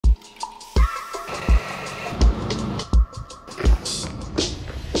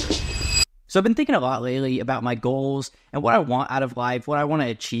So I've been thinking a lot lately about my goals and what I want out of life, what I want to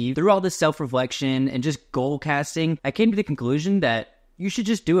achieve. Through all this self-reflection and just goal casting, I came to the conclusion that you should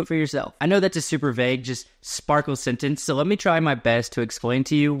just do it for yourself. I know that's a super vague, just sparkle sentence, so let me try my best to explain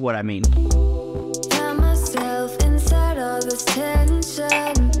to you what I mean. Got myself inside all this tension,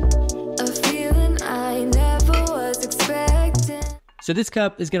 a feeling I never was expecting. So this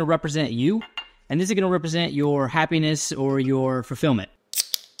cup is going to represent you, and this is going to represent your happiness or your fulfillment.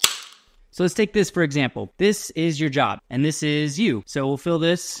 So let's take this for example. This is your job, and this is you. So we'll fill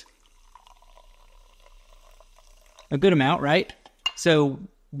this a good amount, right? So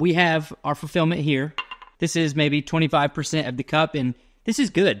we have our fulfillment here. This is maybe 25% of the cup, and this is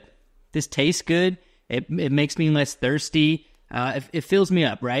good. This tastes good. It makes me less thirsty. It fills me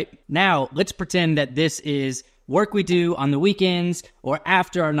up, right? Now, let's pretend that this is work we do on the weekends or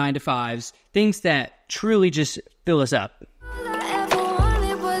after our 9 to 5s, things that truly just fill us up. All I ever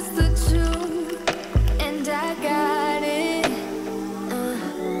wanted was the truth, and I got it.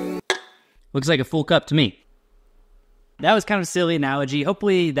 Looks like a full cup to me. That was kind of a silly analogy.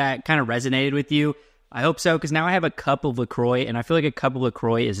 Hopefully that kind of resonated with you. I hope so, because now I have a cup of LaCroix, and I feel like a cup of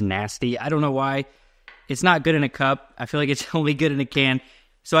LaCroix is nasty. I don't know why. It's not good in a cup. I feel like it's only good in a can.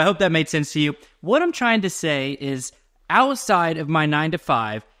 So I hope that made sense to you. What I'm trying to say is outside of my 9 to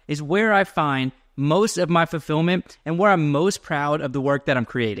 5 is where I find most of my fulfillment and where I'm most proud of the work that I'm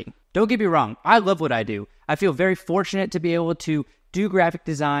creating. Don't get me wrong. I love what I do. I feel very fortunate to be able to do graphic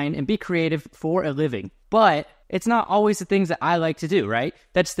design and be creative for a living. But it's not always the things that I like to do, right?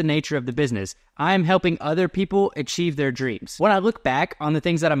 That's the nature of the business. I'm helping other people achieve their dreams. When I look back on the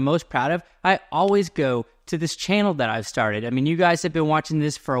things that I'm most proud of, I always go to this channel that I've started. I mean, you guys have been watching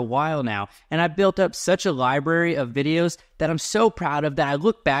this for a while now, and I've built up such a library of videos that I'm so proud of that I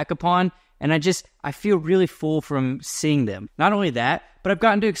look back upon, and I feel really full from seeing them. Not only that, but I've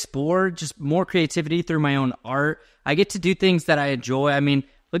gotten to explore just more creativity through my own art. I get to do things that I enjoy. I mean,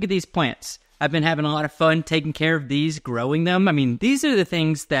 look at these plants. I've been having a lot of fun taking care of these, growing them. I mean, these are the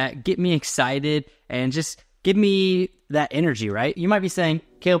things that get me excited and just give me that energy, right? You might be saying,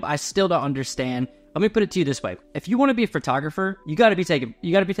 Caleb, I still don't understand. Let me put it to you this way. If you want to be a photographer, you got to be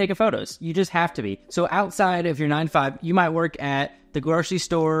taking photos. You just have to be. So outside of your 9 to 5, you might work at the grocery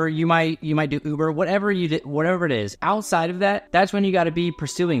store, you might do Uber, whatever it is. Outside of that, that's when you got to be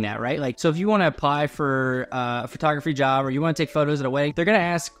pursuing that, right? Like, so if you want to apply for a photography job or you want to take photos at a wedding, they're going to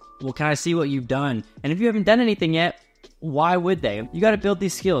ask, well, can I see what you've done? And if you haven't done anything yet, why would they? You got to build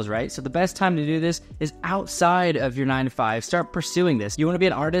these skills, right? So the best time to do this is outside of your 9 to 5. Start pursuing this. You want to be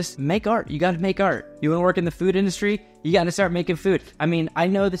an artist? Make art. You got to make art. You want to work in the food industry? You got to start making food. I mean, I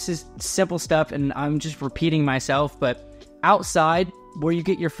know this is simple stuff and I'm just repeating myself, but outside where you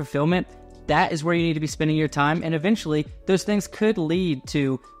get your fulfillment, that is where you need to be spending your time, and eventually those things could lead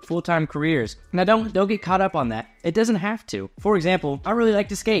to full-time careers. Now don't get caught up on that. It doesn't have to. For example, I really like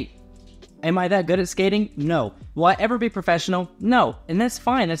to skate. Am I that good at skating? No. Will I ever be professional? No. And that's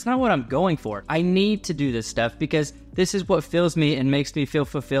fine. That's not what I'm going for. I need to do this stuff because this is what fills me and makes me feel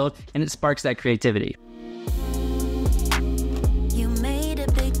fulfilled, and it sparks that creativity. You made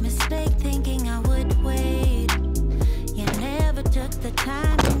a big mistake thinking I would wait. You never took the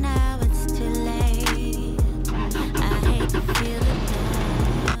time, and now it's too late. I hate to feel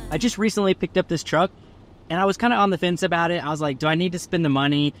it. I just recently picked up this truck, and I was kind of on the fence about it. I was like, do I need to spend the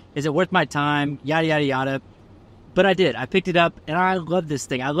money? Is it worth my time? Yada, yada, yada. But I did. I picked it up, and I love this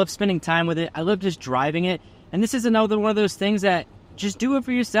thing. I love spending time with it. I love just driving it. And this is another one of those things that just do it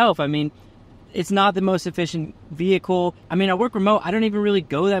for yourself. I mean, it's not the most efficient vehicle. I mean, I work remote. I don't even really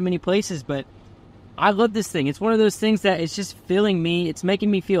go that many places, but I love this thing. It's one of those things that it's just filling me. It's making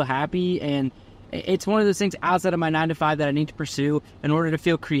me feel happy, and it's one of those things outside of my 9 to 5 that I need to pursue in order to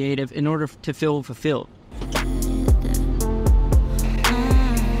feel creative, in order to feel fulfilled.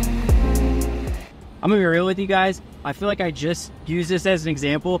 I'm gonna be real with you guys. I feel like I just used this as an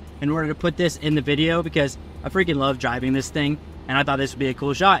example in order to put this in the video because I freaking love driving this thing, and I thought this would be a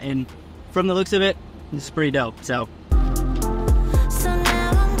cool shot, and from the looks of it, this is pretty dope. So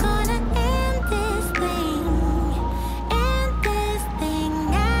now I'm gonna end this thing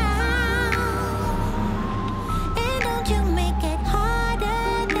now. And don't you make it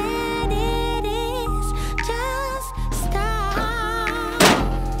harder than it is. Just stop.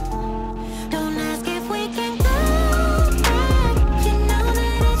 Don't ask if we can go back. You know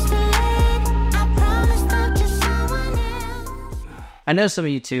that it's too late. I promise not to someone else. I know some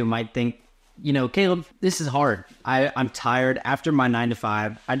of you too might think, you know, Caleb, this is hard. I'm tired after my 9 to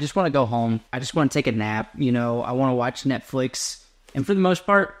 5. I just want to go home. I just want to take a nap. You know, I want to watch Netflix. And for the most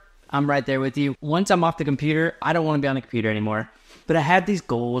part, I'm right there with you. Once I'm off the computer, I don't want to be on the computer anymore. But I have these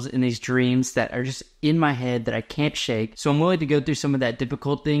goals and these dreams that are just in my head that I can't shake. So I'm willing to go through some of that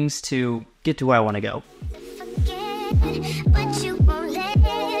difficult things to get to where I want to go. Forget, but you won't let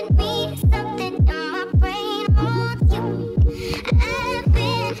me. Something in my brain wants you. I've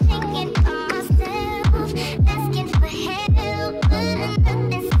been thinking of myself, asking for help, but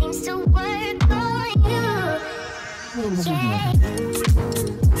nothing seems to work for you. Yeah.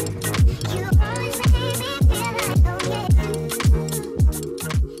 You always make me feel like, oh yeah.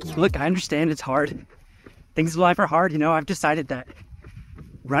 Look, I understand it's hard. Things in life are hard, you know. I've decided that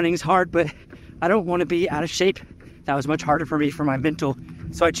running's hard, but I don't want to be out of shape. That was much harder for me for my mental.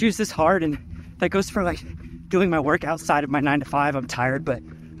 So I choose this hard, and that goes for like doing my work outside of my 9 to 5. I'm tired, but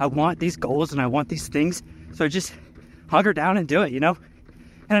I want these goals and I want these things. So I just hunker down and do it, you know?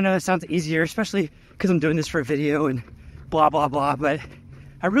 And I know that sounds easier, especially because I'm doing this for a video and blah, blah, blah, but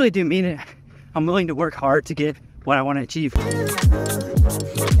I really do mean it. I'm willing to work hard to get what I want to achieve.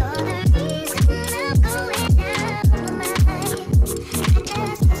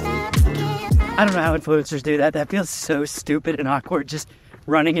 I don't know how influencers do that. That feels so stupid and awkward, just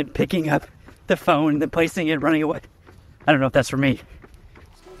running and picking up the phone and then placing it and running away. I don't know if that's for me.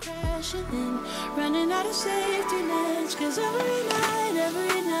 Running out of safety nets, 'cause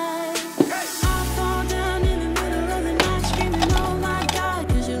every night, I fall down in the middle of the night, screaming, oh my God,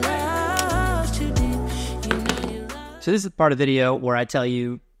 'cause your love's too deep. You know you love. So this is the part of the video where I tell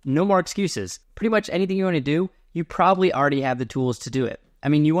you no more excuses. Pretty much anything you want to do, you probably already have the tools to do it. I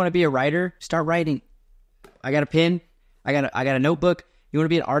mean, you want to be a writer? Start writing. I got a pen. I got a notebook. You want to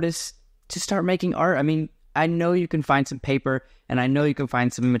be an artist? Just start making art. I mean, I know you can find some paper, and I know you can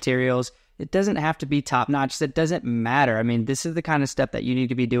find some materials. It doesn't have to be top notch. It doesn't matter. I mean, this is the kind of stuff that you need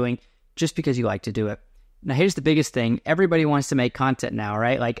to be doing just because you like to do it. Now, here's the biggest thing. Everybody wants to make content now,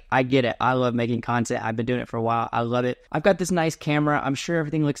 right? Like, I get it. I love making content. I've been doing it for a while. I love it. I've got this nice camera. I'm sure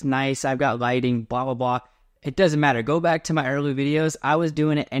everything looks nice. I've got lighting, blah, blah, blah. It doesn't matter. Go back to my early videos. I was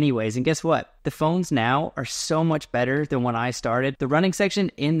doing it anyways. And guess what? The phones now are so much better than when I started. The running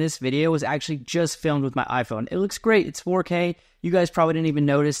section in this video was actually just filmed with my iPhone. It looks great. It's 4K. You guys probably didn't even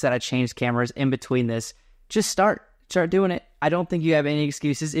notice that I changed cameras in between this. Just start doing it. I don't think you have any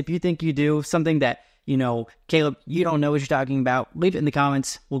excuses. If you think you do, something that, you know, Caleb, you don't know what you're talking about, leave it in the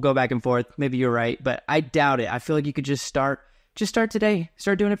comments. We'll go back and forth. Maybe you're right, but I doubt it. I feel like you could just start. Just start today.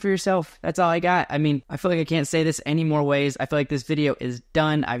 Start doing it for yourself. That's all I got. I mean, I feel like I can't say this any more ways. I feel like this video is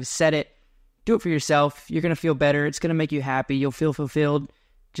done. I've said it. Do it for yourself. You're going to feel better. It's going to make you happy. You'll feel fulfilled.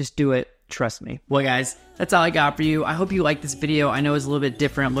 Just do it. Trust me. Well, guys, that's all I got for you. I hope you liked this video. I know it's a little bit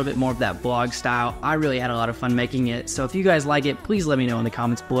different, a little bit more of that vlog style. I really had a lot of fun making it. So if you guys like it, please let me know in the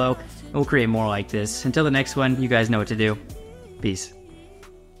comments below, and we'll create more like this. Until the next one, you guys know what to do. Peace.